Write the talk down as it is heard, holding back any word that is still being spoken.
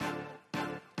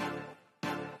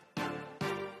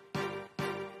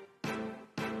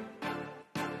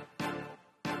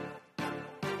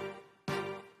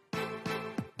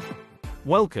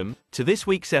Welcome to this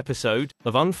week's episode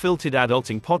of Unfiltered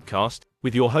Adulting Podcast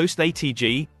with your host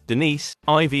ATG, Denise,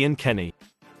 Ivy and Kenny.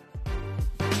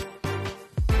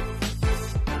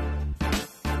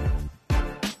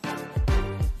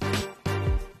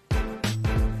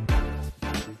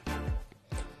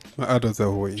 My adults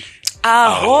ahoy. Ahoy!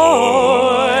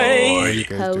 How are you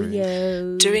guys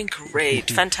doing? Doing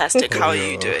great. Fantastic. How are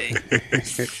you doing?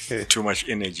 Too much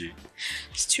energy.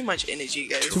 It's too much energy,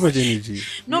 guys. Too much energy.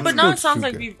 No, but now it sounds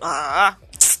like we've...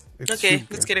 Okay, sugar.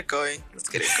 let's get it going. Let's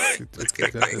get it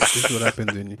going. This is what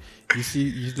happens when you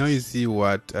see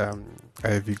what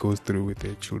Ivy goes through with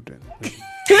her children.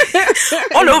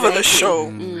 All over the show.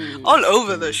 All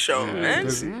over the show, man.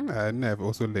 And I've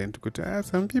also learned to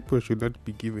some people should not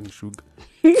be given sugar.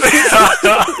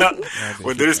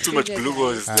 When there is too much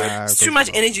glucose, It's too much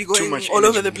energy going much all energy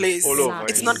over the place. all over.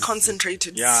 It's not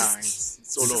concentrated. Yeah,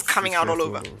 It's all just over. coming out all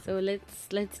over. So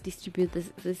let's distribute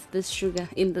this sugar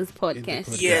in this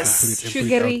podcast. Yes.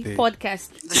 Sugary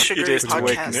podcast. The sugary It is to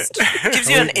work, podcast. Gives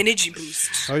you an energy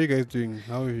boost. How are you guys doing?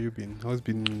 How have you been? How's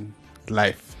been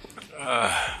life?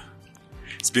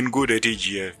 It's been good at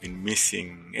AG. I've been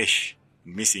missing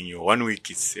you. 1 week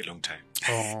is a long time.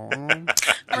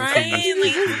 Right?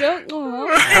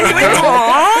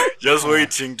 Aw. Just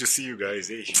waiting to see you guys.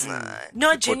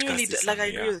 No, The genuinely, podcast is like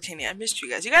I something, agree yeah. with Kenny. I missed you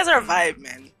guys. You guys are a vibe,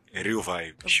 man. A real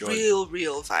vibe. A Sure.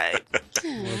 real vibe. That's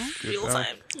good. Real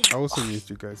vibe. I also missed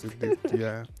you guys.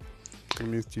 Yeah, I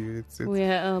missed you. It's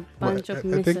We're a bunch of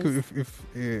I think misses.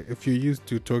 if you're used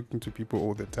to talking to people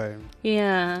all the time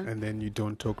Yeah. and then you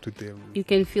don't talk to them, You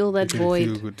can feel that you can void.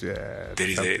 feel good.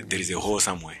 There is a hole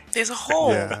somewhere. There's a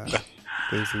hole. Yeah,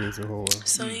 there's a whole.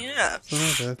 So yeah.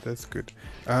 So no, that's good.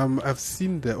 I've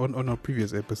seen on our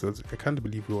previous episodes. I can't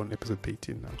believe we're on episode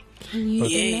 18 now. Can you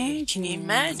Yeah. imagine? Can you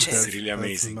imagine? That's really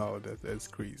amazing. That's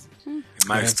crazy. A And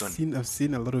milestone. I've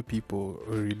seen a lot of people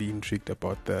are really intrigued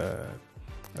about the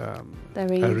The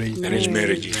arranged Arranged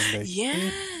marriage. I'm like,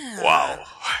 Yeah. Wow.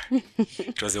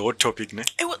 It was a hot topic, ne?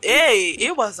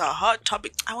 It was a hot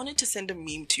topic. I wanted to send a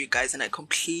meme to you guys and I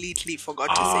completely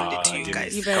forgot to send it to you Dennis.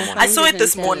 guys. You better Come on. I find saw it and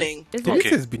this tell us. morning. Is Denise Okay.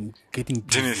 has been getting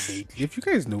busy Dennis. lately. Have you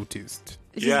guys noticed?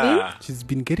 Yeah. She's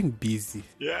been getting busy.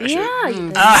 Yeah. it? Yeah.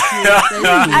 you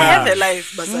I have a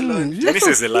life, Barcelona. This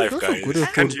is a life, That's guys. so good.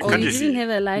 Can't you, Oh, can't you you see? didn't have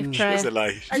a life It's prior. a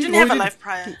life. I didn't have a life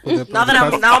prior. For the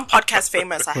Now I'm podcast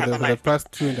famous, I for have the, a for the life.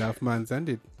 past 2.5 months, and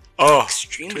it. Oh,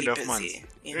 Extremely 2.5 months. busy.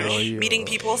 You know, Oh, yeah. meeting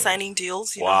people, signing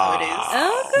deals. You know Wow.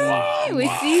 how it is. Okay. We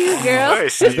see you, girl. I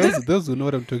see. Those who know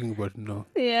what I'm talking about know.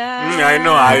 Yeah.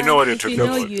 I know what you're If talking you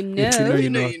know, about. you If you know, know. you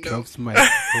know, know. you know. Drops my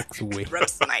books away.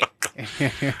 Reps night.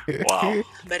 Wow.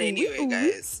 But anyway,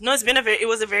 guys, no, it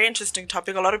was a very interesting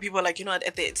topic. A lot of people are like, you know,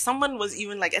 someone was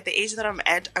even like, at the age that I'm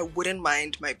at, I wouldn't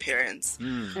mind my parents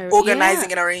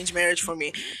organizing an arranged marriage for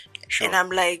me. Sure. And I'm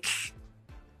like,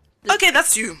 okay,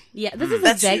 that's you. Yeah, this is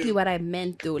That's exactly you. what I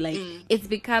meant though. Like, it's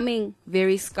becoming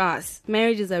very scarce.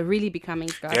 Marriages are really becoming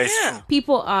scarce. Yeah, it's Yeah. true.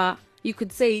 People are, you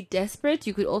could say, desperate.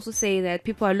 You could also say that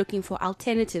people are looking for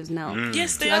alternatives now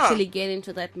Yes, to they are. actually get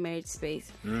into that marriage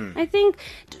space. I think,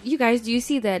 you guys, do you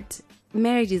see that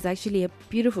marriage is actually a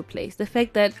beautiful place? The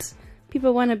fact that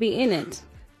people want to be in it.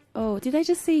 Oh, did I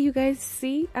just say you guys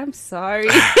see? I'm sorry.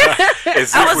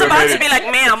 As I if was we're about to married. be like,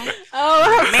 ma'am,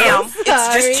 Oh, I'm ma'am, so it's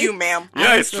just sorry. you, ma'am. Yeah,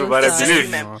 I'm it's so true, but I sorry.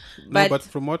 believe. ma'am. No, But- but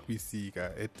from what we see,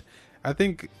 I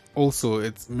think also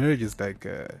marriage is like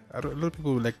a lot of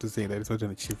people would like to say that it's not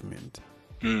an achievement.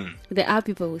 There are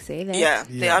people who say that. Yeah,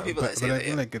 there are people but, that say but I that. feel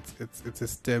yeah. like it's a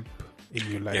step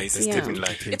in your life. Yeah, it's a that step you in need to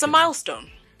life. take It's a it. milestone.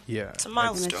 Yeah, It's a An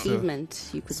milestone. achievement,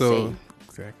 you could So say.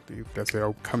 exactly, that's why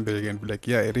I'll come back and be like,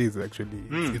 yeah, it is actually.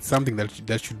 It's something that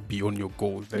should be on your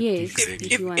goals. That you Yes. should-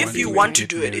 Exactly. If you to want to get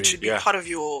do it, it married. should be Yeah. part of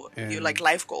your like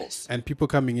life goals. And people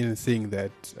coming in and saying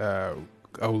that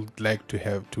I would like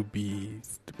to be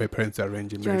my parents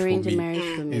arrange a To marriage arrange for a me.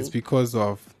 marriage for me. It's because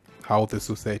of how the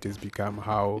society has become,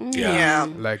 how Yeah.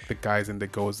 like the guys and the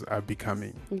girls are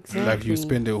becoming. Exactly. Like you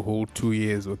spend a whole 2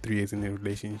 years or 3 years in a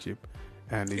relationship,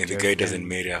 and, And the guy doesn't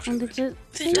marry after And that.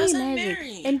 can you doesn't imagine?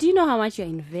 marry. And do you know how much you're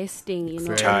investing,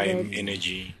 Time, in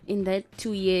energy. that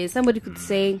 2 years? Somebody could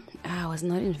say, I was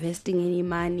not investing any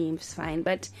money, it's fine.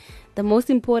 But the most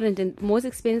important and most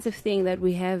expensive thing that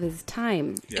we have is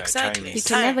time. Yeah, Exactly. time You is-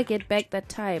 can Time. never get back that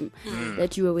time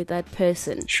that you were with that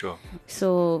person. Sure.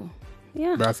 So,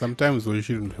 yeah. But sometimes we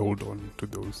shouldn't hold on to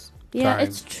those. Yeah, time.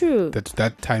 it's true.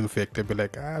 That time factor. Be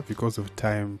like, because of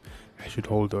time, I should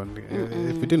hold on.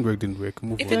 If it didn't work,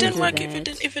 move If on. it didn't do work, that.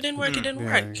 if it didn't work, it didn't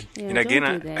Yeah. work. Yeah, And again,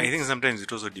 don't do I that. think sometimes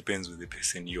it also depends with the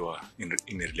person you are in a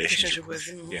relationship with.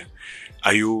 Relationship with, Yeah.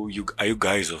 Are you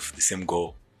guys of the same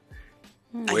goal?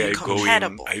 Where are you going?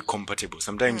 compatible? Are you compatible?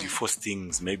 Sometimes you force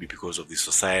things maybe because of the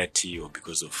society or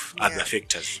because of other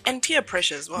factors. And peer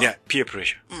pressure as well. Yeah, peer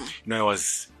pressure. I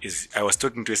was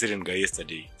talking to a certain guy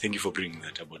yesterday. Thank you for bringing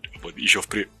that about the issue of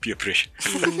peer pressure.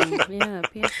 Yeah,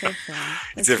 peer pressure.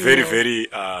 It's a very, very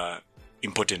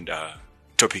important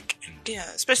topic. And Yeah,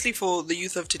 especially for the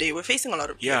youth of today. We're facing a lot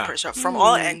of peer Yeah. pressure from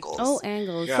all angles. All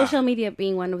angles. Yeah. Social media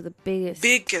being one of the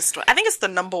Biggest one. I think it's the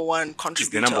number one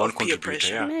contributor number one of peer contributor,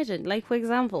 pressure. yeah. Imagine, like for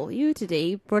example, you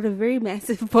today brought a very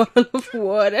massive bottle of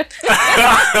water.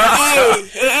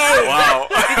 Hey, wow.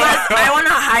 because I want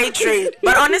to hydrate.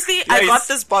 But honestly, I got it's-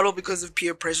 this bottle because of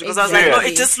peer pressure. Because I was Exactly. like, no,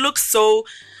 it just looks so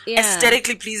Yeah.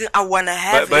 aesthetically pleasing. I want to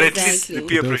have but it. at least the Exactly.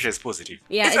 peer pressure is positive.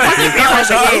 Yeah, Peer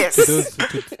pressure, yes.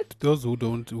 To those who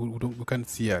can't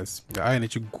see us, I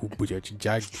need to go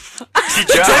jag.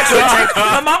 Jojo tank.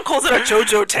 My mom calls it a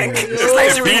Jojo tank. It's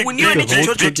like big, when you're in a big,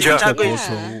 Jojo big tank,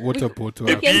 jar. Water bottle.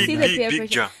 you can see the big, peer big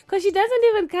pressure jar. because she doesn't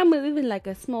even come with even like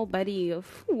a small body of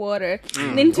water.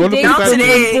 And then All of today, a now sudden-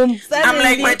 today, boom, I'm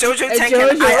like my suddenly, Jojo a tank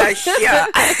and I are Jojo. here.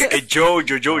 A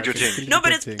Jojo thing. No,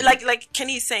 but it's Tank. like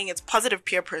Kenny's saying, it's positive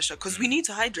peer pressure because we need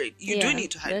to hydrate. You do Yeah,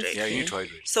 need to that's hydrate. Yeah, you need to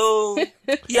hydrate. So,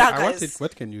 yeah, What guys.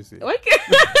 what can you say? Okay.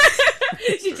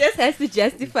 She just has to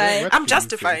justify. What I'm can you say?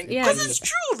 justifying Yeah. because it's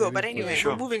true though. But anyway,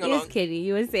 Sure. we're moving Yes, along. Kenny,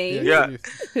 you were saying. Yeah.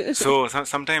 So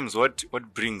sometimes what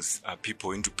brings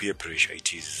people into peer pressure,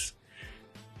 it is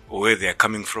where they are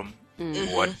coming from,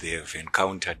 what they have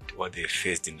encountered, what they have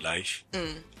faced in life.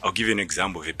 I'll give you an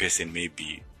example of a person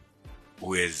maybe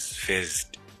who has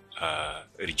faced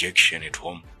rejection at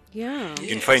home. Yeah. You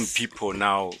can find people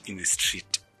now in the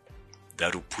street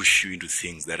that will push you into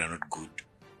things that are not good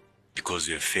because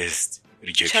you have faced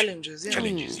rejection.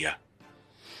 Challenges, yeah.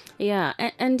 yeah.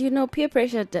 Yeah, and you know, peer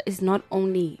pressure is not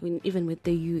only even with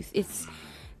the youth. It's,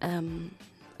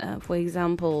 for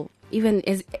example, even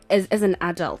as an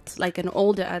adult, like an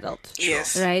older adult.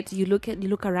 Yes. Right. You look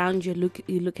around. You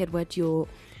look at what your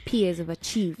peers have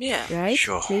achieved. Yeah. Right.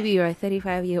 Sure. Maybe you're a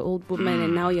 35-year-old woman,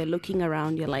 and now you're looking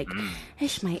around. You're like,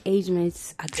 "Ish, my age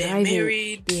mates are They're driving.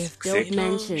 married, They have built settled,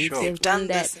 mansions. sure. They've Done done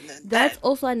that." this and then That's that.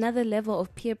 also another level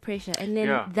of peer pressure, and then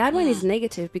Yeah. that one is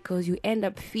negative because you end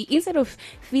up instead of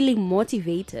feeling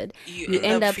motivated, You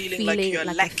end up feeling like you're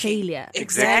like lacking. a failure.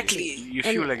 Exactly. You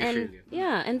feel like a failure.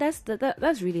 Yeah, and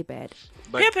that's really bad.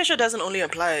 But- Peer pressure doesn't only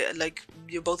apply, like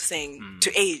you're both saying,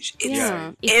 to age. It's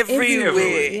Yeah, it's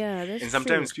everywhere. Yeah, that's And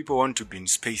sometimes true. people want to be in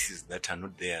spaces that are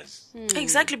not theirs.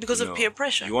 Exactly because You of know, peer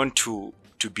pressure. You want to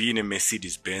be in a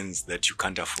Mercedes Benz that you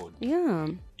can't afford. Yeah,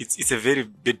 It's a very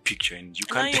bad picture, and you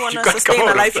Now can't. you want to can't sustain come a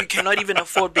out of life that. you cannot even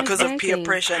afford because of peer Exactly.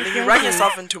 pressure, and then you run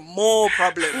yourself into more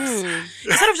problems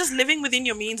instead of just living within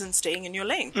your means and staying in your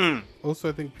lane. Also,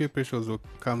 I think peer pressure also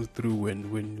comes through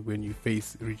when you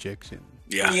face rejection,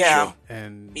 Yeah, Yeah. sure.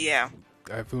 and Yeah.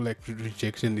 I feel like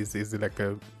rejection is like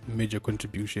a major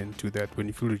contribution to that. When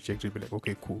you feel rejected, you'll be like,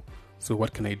 okay, cool. So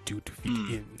what can I do to fit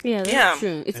in? yeah, that's Yeah.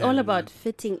 true. It's all about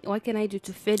fitting. What can I do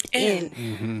to fit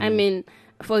in? I mean,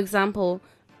 for example,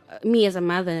 me as a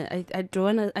mother, I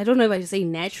don't know if I should say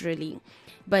naturally,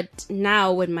 but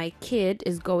now when my kid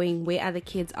is going where other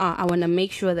kids are, I want to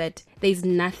make sure that there's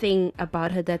nothing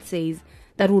about her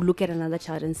that will look at another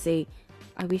child and say,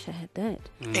 I wish I had that.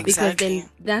 Because Exactly. then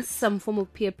that's some form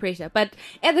of peer pressure. But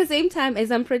at the same time, as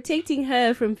I'm protecting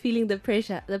her from feeling the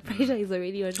pressure is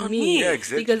already on me. Yeah,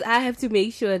 exactly. Because I have to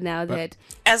make sure now that,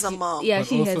 As a mom. yeah, But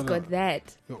she has also got now-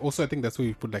 that. Also, I think that's where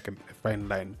you put like a fine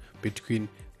line between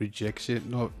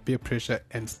peer pressure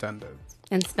and standards.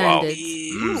 And standards.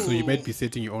 So you might be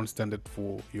setting your own standard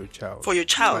for your child. For your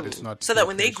child. But it's not So that peer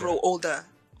when they pressure. grow older,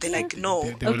 they're like, no.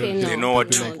 They Okay, no. They know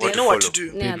what to no, what They to know what to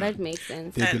follow. do. Yeah, that makes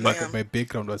sense. They'd be And, like, yeah. my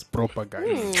background was proper, guys.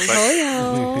 Oh,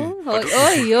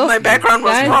 yo. My background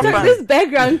was Guys, proper. this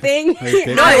background thing.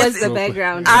 background I was was the proper.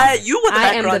 background. You were the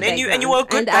I am the background, and you were a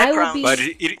good background. And I will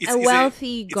background. be- But it's A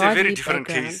wealthy, it's a very godly different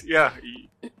background. case. Yeah,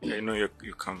 I know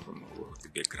you come from a wealthy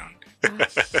background.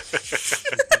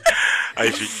 I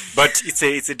think, but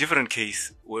it's a different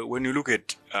case. When you look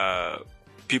at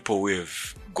people who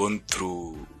have gone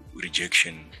through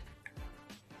rejection,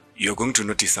 you're going to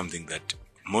notice something that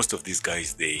most of these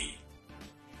guys they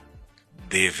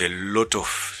have a lot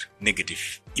of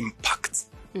negative impacts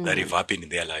that have happened in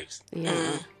their lives.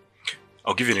 Yeah.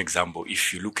 I'll give you an example.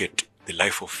 If you look at the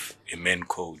life of a man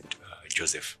called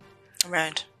Joseph,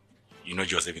 Right. you know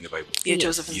Joseph in the Bible. Yeah, Yes.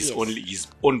 Joseph. His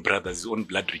own brothers, his own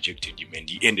blood rejected him, and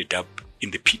he ended up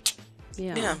in the pit.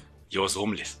 Yeah. Yeah. He was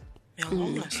homeless. You're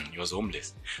homeless. He was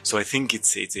homeless. So I think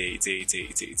it's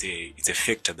a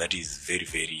factor that is very,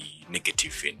 very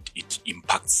negative, and it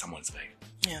impacts someone's life.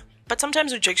 Yeah. But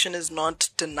sometimes rejection is not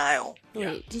denial.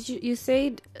 Wait, did you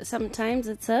say sometimes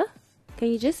it's a? Can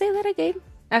you just say that again?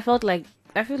 I feel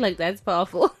like that's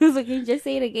powerful. So can you just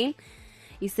say it again?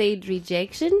 You said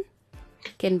rejection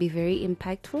can be very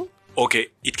impactful. Okay,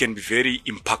 it can be very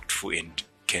impactful and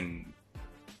can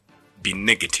be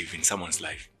negative in someone's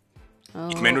life. Oh.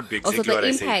 It may not be exactly also what the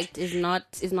I said.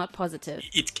 impact is not positive.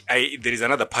 There is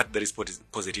another part that is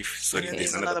positive. Sorry, Okay.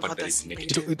 there's another part that is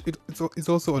negative. It's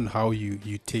also on how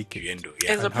you take it. You handle, As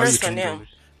yeah. a and how you person, handle yeah. it.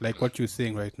 Like what you're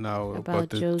saying right now About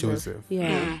the Joseph.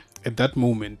 Yeah. At that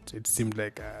moment, it seemed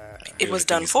like It was everything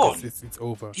done is for. gone. it's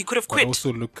over. He could have But quit.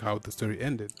 also look how the story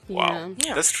ended. Wow,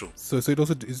 Yeah. that's true. So it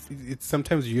also it's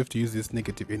sometimes you have to use this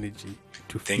negative energy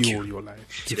to Thank fuel you. your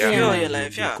life. To fuel fuel your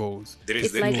life, yeah. goals. There is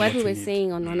It's the, like what we what were you need.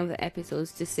 saying on one of the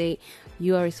episodes to say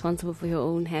you are responsible for your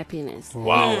own happiness.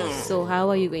 wow. So how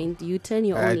are you going to turn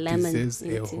your own lemon This is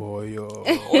into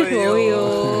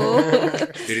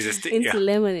There is a into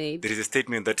lemonade? There is a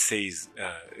statement that says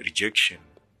rejection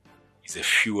is a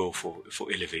fuel for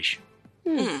elevation.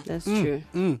 That's true.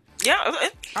 Yeah.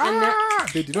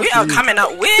 They did not We say are it. coming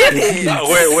out with it.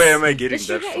 Where am I The getting that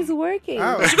sugar from? is working.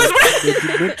 They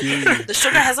did not do it. The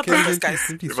sugar has a purpose, guys.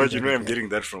 Imagine where I'm getting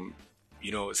that from.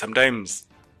 You know, sometimes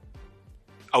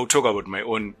I'll talk about my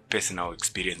own personal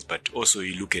experience, but also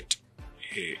you look at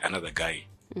another guy.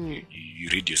 You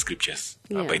read your scriptures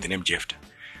Yeah. by the name Jephthah.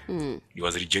 He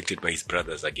was rejected by his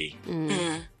brothers again.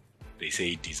 They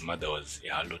said his mother was a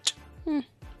harlot.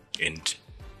 And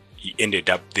he ended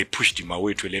up, they pushed him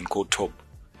away to a land called Tob.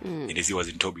 And as he was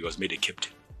in Tob, he was made a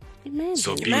captain. Imagine.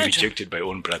 So being rejected by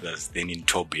own brothers, then in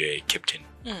Tob, you're a captain.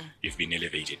 You've been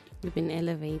elevated. We've been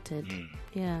elevated.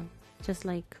 Yeah. Just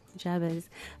like Jabez.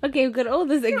 Okay, we've got all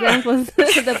these examples.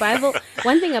 The Bible,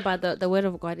 one thing about the Word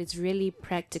of God, it's really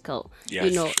practical. Yes.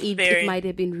 You know, it Very. might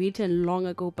have been written long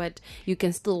ago, but you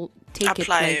can still take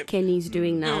Apply it like it. Kenny's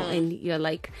doing now. And you're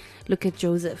like, look at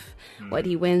Joseph, what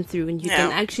he went through. And you Yeah.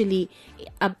 can actually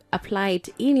apply it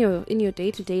in your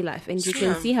day-to-day life. And you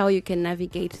can see how you can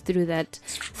navigate through that,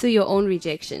 through your own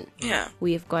rejection. Yeah.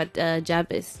 We've got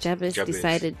Jabez. Jabez Jabez.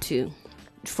 decided to,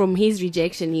 from his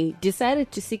rejection, he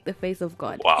decided to seek the face of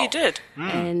God. Wow. He did.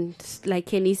 And like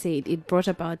Kenny said, it brought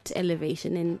about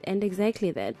elevation and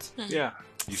exactly that. Yeah.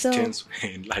 His So- tents were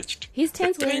enlarged. His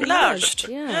tents were Enlarged. enlarged.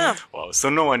 Yeah. Yeah. Wow. So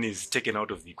no one is taken out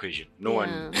of the equation. No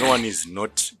one is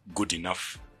not good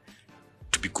enough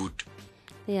to be good.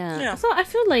 Yeah. So I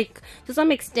feel like to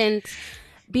some extent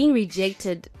being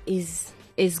rejected is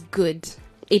good.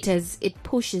 It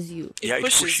pushes you. Yeah, it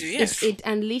pushes pushes you, you. yes. It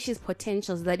unleashes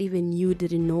potentials that even you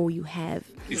didn't know you have.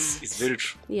 It's very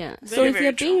true. Yeah. So Very, if very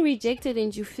you're true. being rejected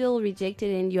and you feel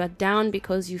rejected and you are down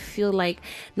because you feel like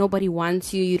nobody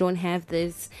wants you, you don't have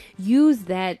this, use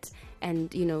that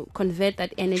and, convert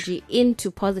that energy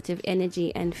into positive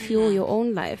energy and fuel your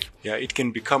own life. Yeah, it can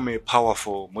become a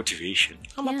powerful motivation.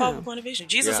 I'm a Yeah. powerful motivation.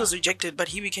 Jesus Yeah. was rejected, but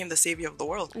he became the savior of the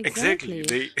world.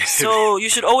 Exactly. So you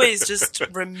should always just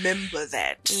remember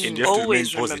that. And you have to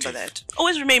Always remain remember positive. that.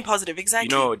 Always remain positive.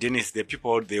 Exactly. Dennis, there are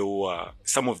people out there who are,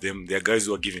 some of them, there are guys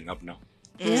who are giving up now.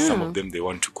 Yeah. Some of them, they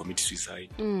want to commit suicide.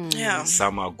 Yeah.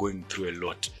 Some are going through a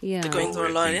lot. Yeah. They're going through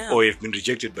a lot, yeah. Or have been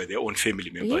rejected by their own family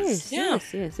members.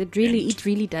 Yes. It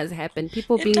really does happen.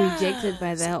 People being rejected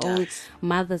by their own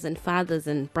mothers and fathers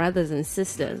and brothers and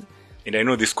sisters. And I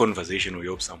know this conversation will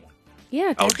help someone.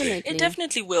 Yeah, Out there. definitely. It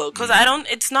definitely will. Because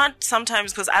it's not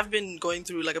sometimes, because I've been going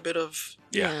through like a bit of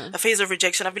Yeah. a phase of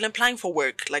rejection. I've been applying for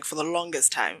work like for the longest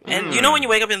time. And when you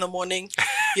wake up in the morning,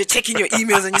 you're checking your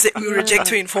emails and you say, we reject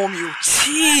to inform you.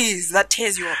 Jeez, that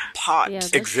tears you apart. Yeah,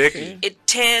 that's Exactly. true. It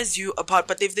tears you apart.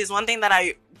 But if there's one thing that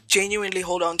I genuinely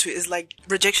hold on to is like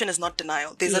rejection is not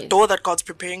denial. There's a Yes. door that God's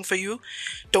preparing for you.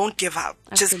 Don't give up.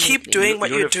 Just keep Absolutely. doing what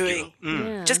You you're don't have to give doing.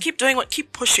 up. Yeah. Just keep doing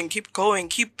keep pushing, keep going,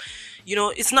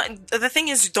 it's not, the thing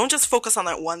is, don't just focus on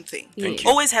that one thing. Thank you.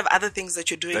 Always have other things that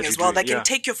you're doing That as you're well doing, that can yeah.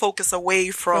 take your focus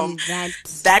away from that.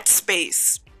 that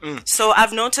space. So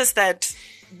I've noticed that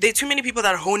there are too many people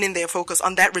that hone in their focus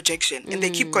on that rejection and they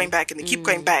keep going back and they keep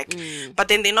going back. But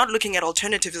then they're not looking at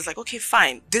alternatives. It's like, okay,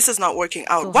 fine, this is not working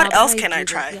out. So What how else do can I do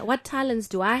this? try? Yeah, what talents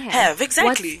do I have?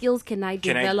 Exactly. What skills can I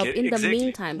Can I develop get- in the exactly.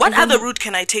 meantime? What Even- other route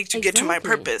can I take to get to my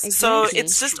Exactly, purpose? So exactly.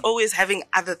 it's just always having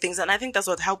other things. And I think that's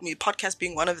what helped me, podcast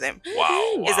being one of them,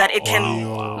 Wow. is that it can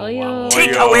Oh, yo.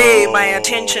 take Wow. away my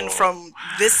attention from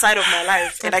this side of my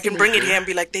life, and I can bring it here and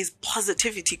be like, there's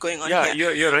positivity going on Yeah,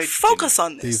 here. you're right. Focus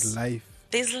on There's this. life.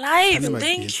 There's life. Anima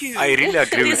Thank kids. you. I really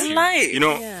agree There's with you. life. You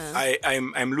know, Yeah.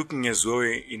 I'm looking as though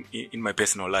in my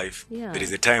personal life, Yeah. there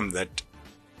is a time that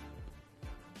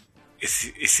a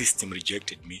system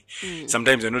rejected me.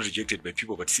 Sometimes I'm not rejected by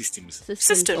people, but systems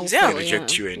Systems, also, yeah.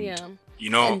 reject you, and yeah.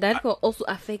 you know, And that also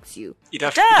affects you. it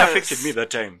does. affected me that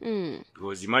time.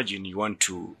 Because imagine you want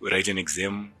to write an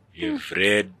exam, you have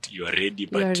read, you are ready,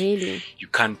 but ready. you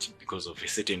can't because of a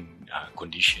certain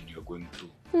condition you're going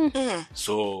through.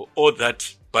 So all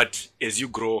that, but as you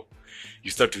grow,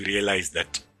 you start to realize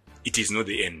that it is not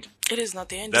the end. It is not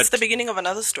the end. That- It's the beginning of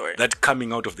another story. That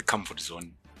coming out of the comfort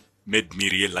zone made me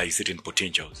realize certain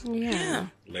potentials, Yeah.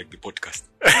 like the podcast.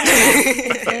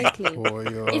 Exactly. Oh,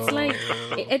 yeah. It's like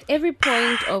at every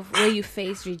point of where you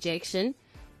face rejection,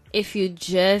 if you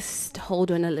just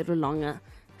hold on a little longer,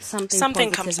 something Something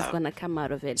positive comes is out. going to come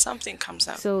out of it. Something comes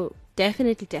out. So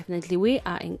definitely, we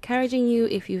are encouraging you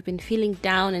if you've been feeling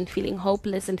down and feeling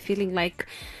hopeless and feeling like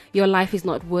your life is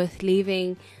not worth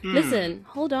living. Listen,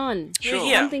 hold on. Sure.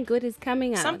 Yeah. Something good is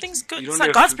coming out. Something's good. You It's don't like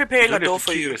have God's to- preparing you a don't door have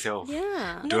to for kill you. yourself.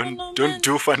 Yeah. No, man. Don't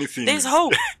do funny things. There's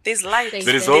hope. There's light. There's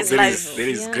There is There's hope. life. There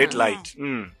is Yeah. great light.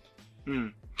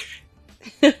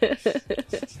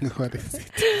 What is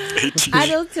it?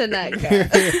 Adult Tanaka.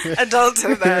 Adult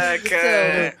like,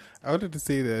 So- I wanted to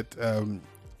say that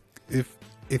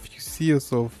if you see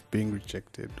yourself being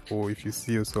rejected, or if you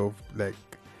see yourself like,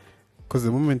 because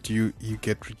the moment you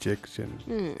get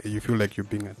rejection, you feel like you're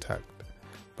being attacked.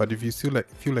 But if you feel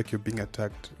like you're being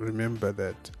attacked, remember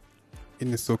that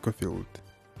in a soccer field,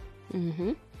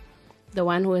 The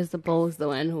one who has the ball is the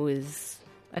one who is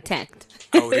attacked.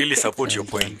 I would really support your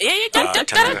point. yeah, yeah,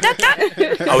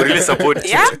 Tanaka. I would really support.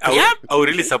 Yeah, I would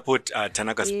really support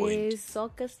Tanaka's point. Yes,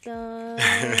 soccer star.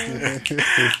 I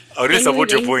would really Can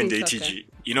support you your point, anything ATG.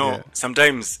 You know, Yeah.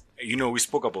 sometimes, you know, we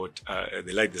spoke about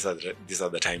the light this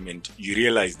other time, and you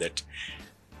realize that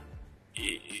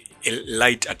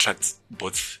light attracts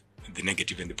both the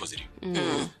negative and the positive.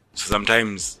 So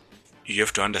sometimes you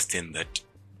have to understand that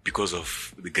because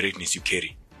of the greatness you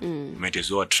carry, you might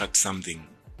as well attract something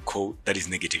that is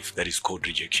negative, that is called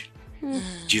rejection.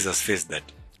 Jesus faced that.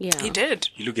 Yeah. He did.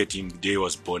 You look at him, the day he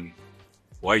was born,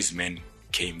 wise men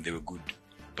came, they were good.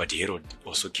 But Herod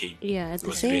also came. Yeah, at It the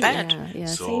was same bad. yeah,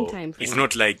 So same time frame. it's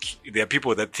not like there are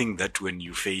people that think that when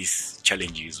you face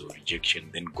challenges or rejection,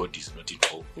 then God is not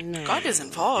involved. No. God is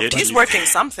involved. Yeah, He's but- working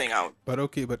something out. but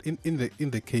okay, but in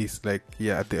the case, like,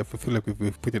 yeah, I feel like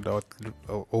we've put it out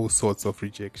all sorts of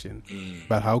rejection.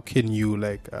 But how can you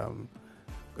like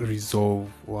resolve,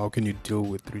 or how can you deal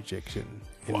with rejection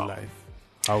in Wow. life?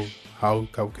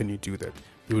 How can you do that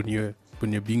when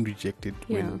you're being rejected,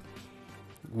 Yeah.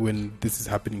 when this is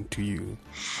happening to you?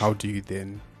 How do you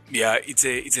then? Yeah, it's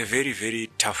a very, very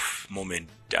tough moment,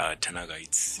 Tanaka.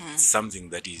 It's something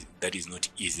that is not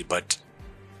easy. But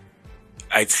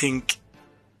I think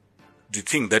the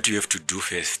thing that you have to do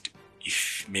first,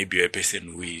 if maybe you're a person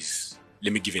who is,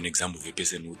 let me give you an example of a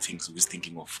person who's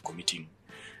thinking of committing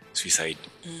suicide,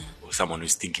 or someone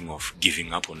who's thinking of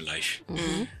giving up on life.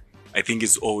 I think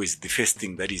it's always the first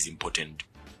thing that is important.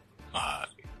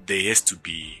 There has to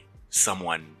be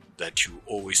someone that you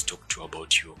always talk to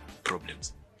about your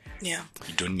problems. Yeah.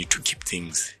 You don't need to keep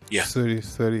things. Yeah. Sorry.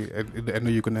 I know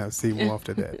you're gonna say more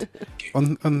after that.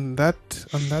 On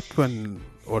that one,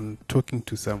 on talking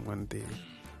to someone, there,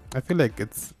 I feel like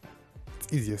it's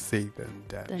easier said than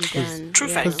done. Than 'Cause- done. True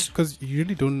yeah. fact. Because you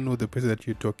really don't know the person that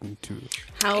you're talking to.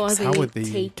 How are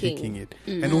they, taking it?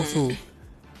 And also,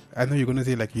 I know you're gonna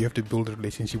say like you have to build a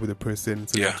relationship with a person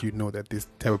so that Yeah. you know that this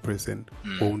type of person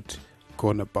won't go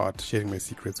on about sharing my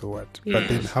secrets or what. But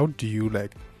then, how do you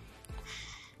like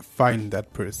find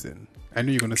that person? I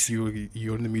know you're gonna see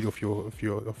you're in the middle of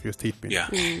your statement. Yeah.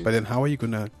 But then, how are you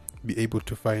gonna be able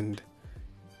to find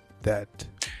that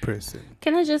person?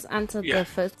 Can I just answer Yeah, the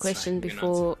first it's question fine. You can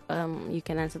before you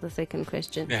can answer the second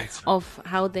question? Yeah, it's fine. Of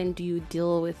how then do you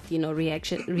deal with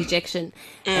rejection?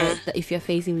 If you're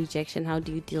facing rejection, how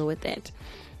do you deal with that?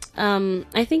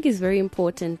 I think it's very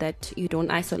important that you don't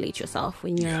isolate yourself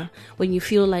when you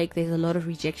feel like there's a lot of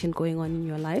rejection going on in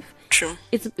your life. True.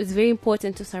 It's very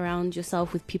important to surround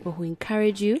yourself with people who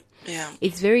encourage you. Yeah.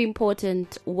 It's very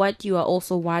important what you are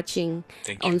also watching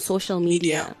Thank you. on social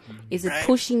media. Is it Right.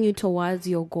 pushing you towards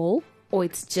your goal, or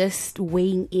it's just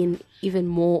weighing in even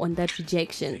more on that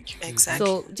rejection? Exactly.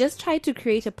 So just try to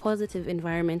create a positive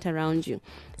environment around you.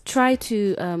 Try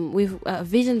to, with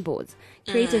vision boards,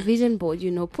 create a vision board,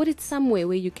 put it somewhere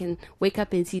where you can wake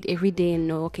up and see it every day and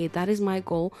know, okay, that is my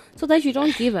goal, so that you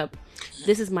don't give up.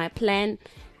 This is my plan.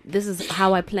 This is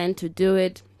how I plan to do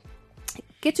it.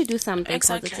 Get to do something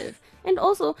Exactly. positive. And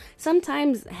also,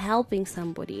 sometimes helping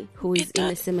somebody who is in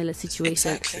a similar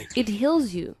situation, it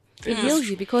heals you. It heals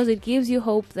you because it gives you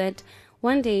hope that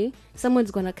one day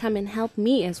someone's going to come and help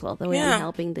me as well, the way I'm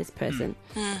helping this person.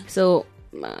 So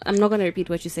I'm not going to repeat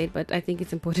what you said, but I think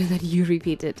it's important that you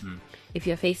repeat it. If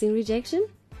you're facing rejection.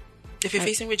 If you're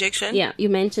facing rejection. Yeah, you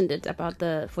mentioned it about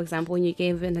for example, when you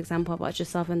gave an example about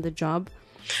yourself and the job.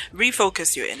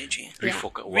 Refocus your energy.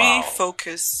 Refocus. Wow.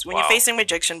 Refocus. When you're facing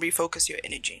rejection, refocus your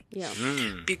energy. Yeah.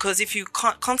 Because if you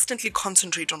constantly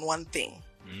concentrate on one thing,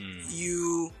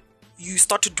 you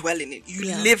start to dwell in it.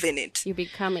 You live in it. You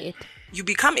become it. You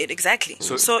become it, exactly.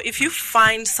 So if you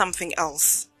find something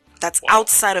else that's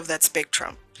outside of that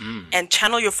spectrum and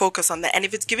channel your focus on that, and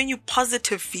if it's giving you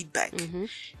positive feedback,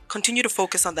 continue to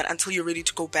focus on that until you're ready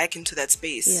to go back into that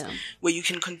space where you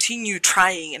can continue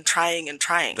trying and trying and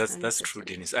trying. That's true,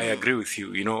 Dennis. I agree with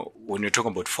you. You know, when you're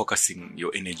talking about focusing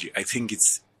your energy, I think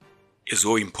it's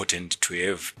so important to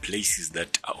have places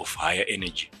that are of higher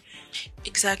energy.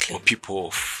 Exactly. Or people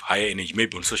of higher energy,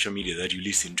 maybe on social media that you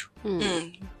listen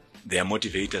to. They are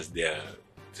motivators, they are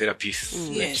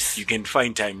therapists. Yes. You can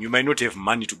find time. You might not have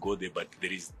money to go there, but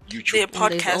there is YouTube. There are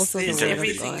podcasts, there's there's also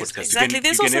everything. podcasts. Exactly.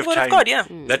 There's you also have Word of time. God, yeah.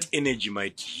 That energy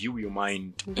might heal your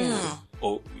mind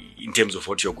or in terms of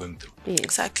what you're going through. Yes,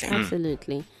 Exactly.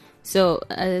 Absolutely. So,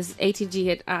 as ATG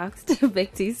had asked,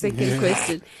 back to his second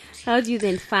question, how do you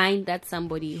then find that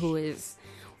somebody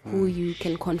who you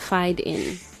can confide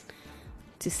in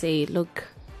to say, look,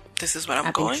 This is what I'm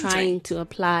I've been going trying to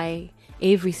apply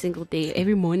every single day.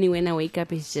 Every morning when I wake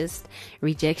up, it's just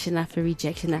rejection after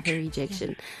rejection after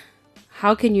rejection.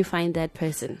 How can you find that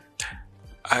person?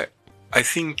 I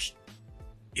think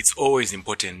it's always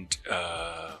important,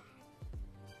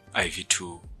 Ivy,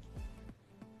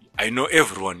 I know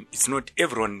everyone, it's not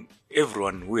everyone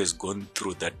who has gone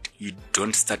through that, you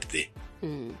don't start there.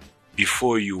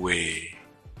 Before you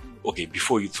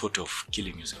thought of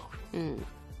killing yourself.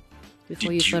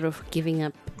 Before you thought of giving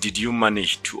up. Did you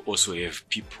manage to also have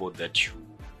people that you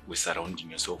were surrounding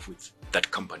yourself with,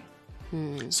 that company?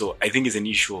 So I think it's an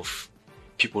issue of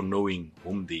people knowing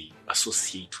whom they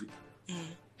associate with.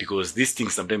 Because these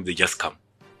things, sometimes they just come.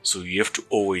 So you have to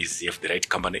always have the right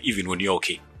company, even when you're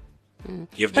okay.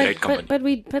 You have the right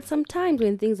company. But sometimes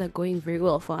when things are going very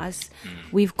well for us,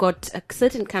 we've got a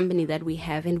certain company that we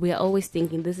have, and we are always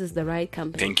thinking this is the right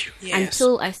company. Thank you. Yes.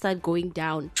 Until I start going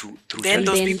down. Then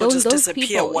those people just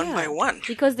disappear one by one.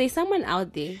 Because there's someone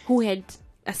out there who had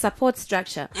a support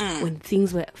structure when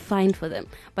things were fine for them.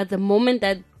 But the moment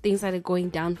that things started going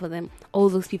down for them, all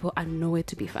those people are nowhere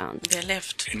to be found. They're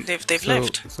left. They've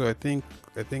left. So I think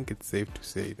it's safe to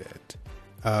say that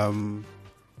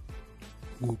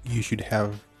you should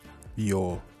have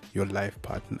your life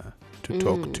partner to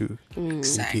talk to in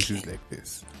cases like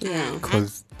this. Yeah.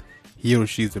 Because he or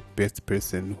she is the best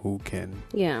person who can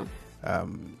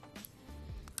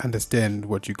understand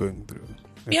what you're going through.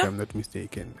 If I'm not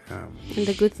mistaken. And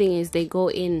the good thing is they go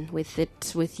in with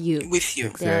it with you. With you.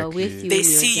 Exactly. They're with you. They when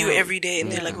see you're you down. every day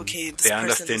and they're like, okay, this They person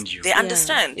understand you. They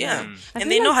understand, Yeah. yeah. I And feel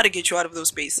they know like- how to get you out of those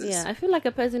spaces. Yeah, I feel like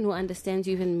a person who understands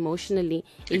you even emotionally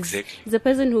Exactly. is a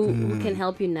person who can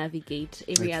help you navigate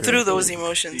every other Through those thing.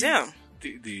 emotions, yeah.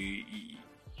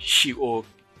 She or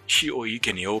he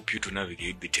can help you to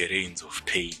navigate the terrains of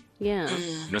pain. Yeah.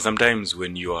 You know, sometimes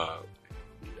when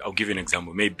I'll give you an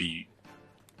example. Maybe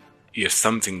you have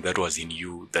something that was in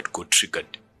you that got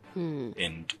triggered,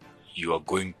 and you are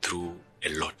going through a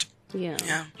lot. Yeah.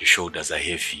 Yeah. Your shoulders are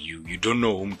heavy. You don't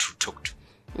know whom to talk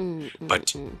to.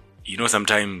 But you know,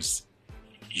 sometimes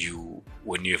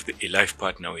when you have a life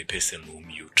partner or a person whom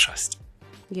you trust,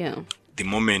 Yeah. the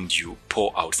moment you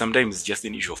pour out, sometimes it's just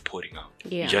an issue of pouring out.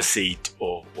 Yeah. You just say it,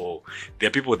 or there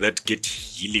are people that get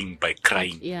healing by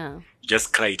crying. Yeah. You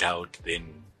just cry it out, then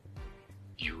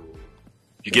you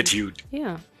get healed.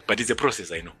 Yeah. But it's a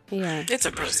process, I know. Yeah. It's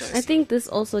a process. I think this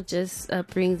also just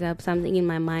brings up something in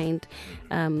my mind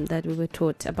that we were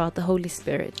taught about the Holy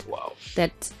Spirit. Wow.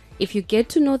 That if you get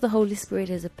to know the Holy Spirit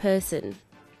as a person,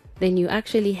 then you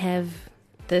actually have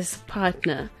this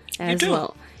partner as do.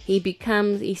 well. He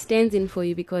stands in for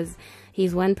you because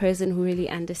he's one person who really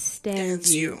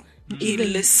understands you. He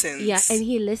listens. Yeah, and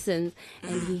he listens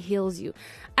and he heals you.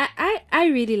 I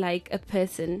really like a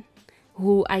person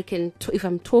who I can, if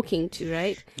I'm talking to,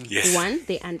 right? Yes. One,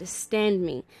 they understand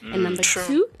me. And number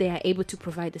two, they are able to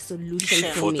provide a solution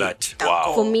Sure. for For me. that. That Wow.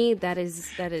 goal. For me, that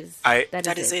is That is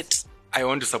it. I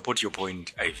want to support your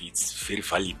point, Ivy. It's very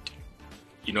valid.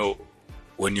 You know,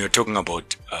 when you're talking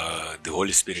about the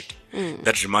Holy Spirit,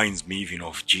 that reminds me even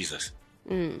of Jesus.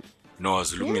 You know,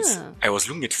 I was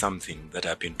looking at something that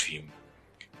happened to him.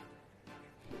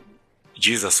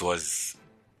 Jesus was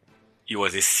he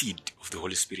was a seed of the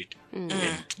Holy Spirit. And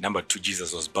number 2,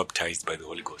 Jesus was baptized by the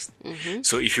Holy Ghost.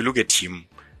 So if you look at him,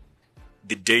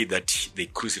 the day that they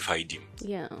crucified him,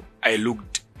 Yeah. I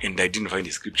looked and I didn't find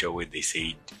a scripture where they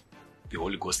said the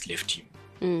Holy Ghost left him.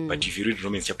 But if you read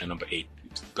Romans chapter number 8,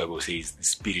 the Bible says the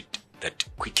Spirit that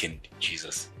quickened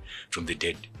Jesus from the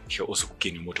dead shall also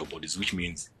quicken your mortal bodies, which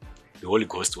means the Holy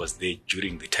Ghost was there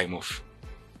during the time of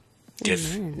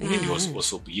death. And he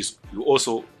will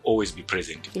also always be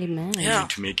present. Amen. Yeah.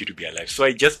 To make you to be alive. So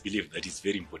I just believe that it's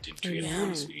very important to have the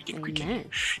Holy Spirit and quicken you. Amen.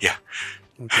 Yeah.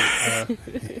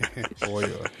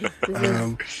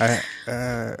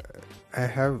 I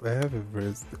have a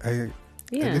verse. I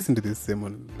listened to this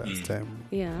sermon last time.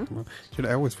 Yeah. Should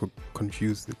I always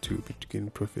confuse the two between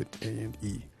Prophet A and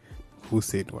E? Who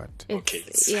said what? Okay.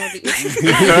 Yeah.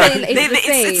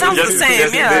 It sounds the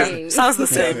same. Yeah. Sounds the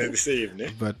They're same. the same, ne?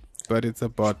 But it's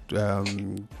about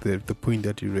the point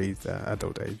that you raised,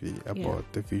 Adult Ivy,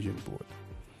 about the vision board.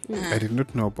 I did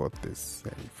not know about this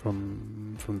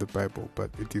from the Bible, but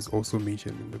it is also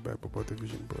mentioned in the Bible about the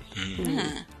vision board.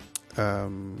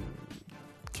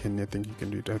 Kenny, I think you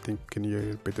can read. I think Kenny,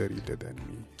 you're a better reader than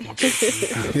me.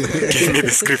 Give me the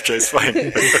scripture, it's fine.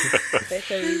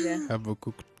 Better reader.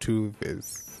 Habakkuk 2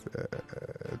 verse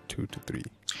 2 to 3.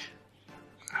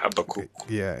 Habakkuk.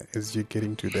 Yeah, as you're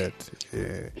getting to that,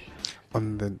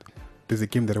 there's a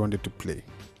game that I wanted to play,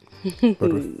 but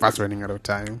we're fast running out of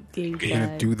time. We're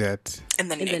gonna do that In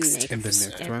the next. in the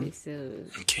next one.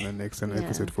 episode. Okay. The next one,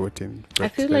 episode 14. I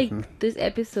feel like this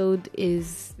episode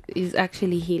is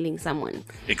actually healing someone.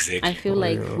 Exactly. I feel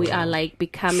like we are like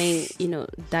becoming,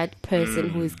 that person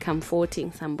who is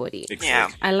comforting somebody.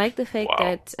 Exactly. I like the fact Wow.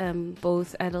 that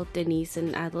both adult Denise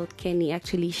and adult Kenny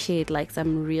actually shared like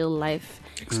some real life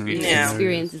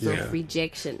experiences Yeah. of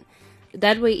rejection.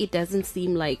 That way, it doesn't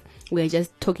seem like we're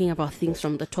just talking about things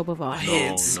from the top of our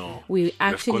heads. No. We're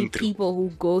actually gone through. people who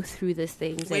go through these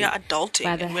things. We and are adulting,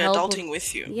 by the and we're help of- adulting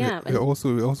with you. Yeah, we're also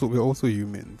humans. yeah. We're also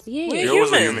humans.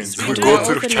 humans. We We do. go We're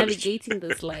through also challenges. navigating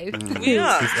this life. We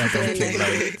are. Adulting life.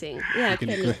 Navigating. Yeah,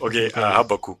 Kenny. Okay,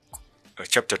 Habakkuk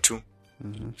chapter 2,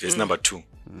 verse number 2.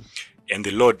 And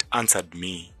the Lord answered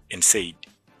me and said,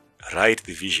 write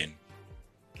the vision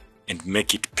and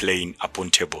make it plain upon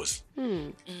tables,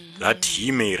 that he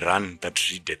may run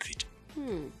that readeth it.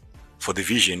 For the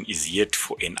vision is yet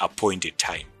for an appointed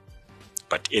time,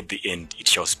 but at the end it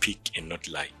shall speak and not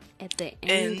lie. At the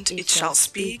And it shall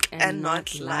speak and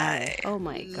not lie. Oh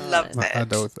my god. Love My that.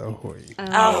 adults, ahoy.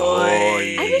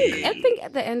 Ahoy. I think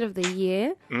at the end of the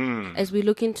year, as we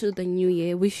look into the new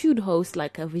year, we should host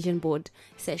like a vision board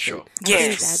session. Sure. I think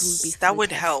Yes, that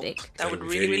would help. fantastic. That would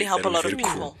That'd be really, really help a that'd lot be of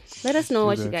very people. Let us know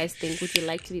what you guys think. Would you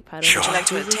like to be part of Sure. it? Would you like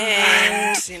to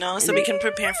attend? So we can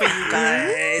prepare for you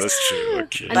guys. That's true.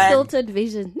 Okay. Unfiltered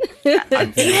vision.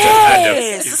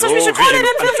 Yes, that's what we should call it,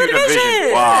 Unfiltered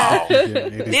Vision. Wow.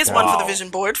 There's one for the vision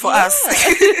board for us.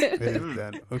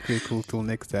 Okay, cool. Till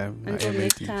next time. Until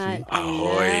next time.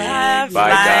 Ahoy. Love, Bye,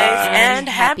 life, guys. and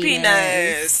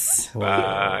happiness. happiness.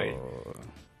 Bye.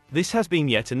 This has been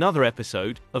yet another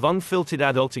episode of Unfiltered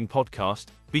Adulting Podcast.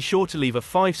 Be sure to leave a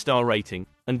 5-star rating,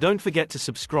 and don't forget to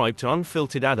subscribe to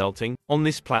Unfiltered Adulting on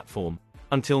this platform.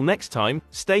 Until next time,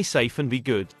 stay safe and be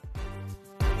good.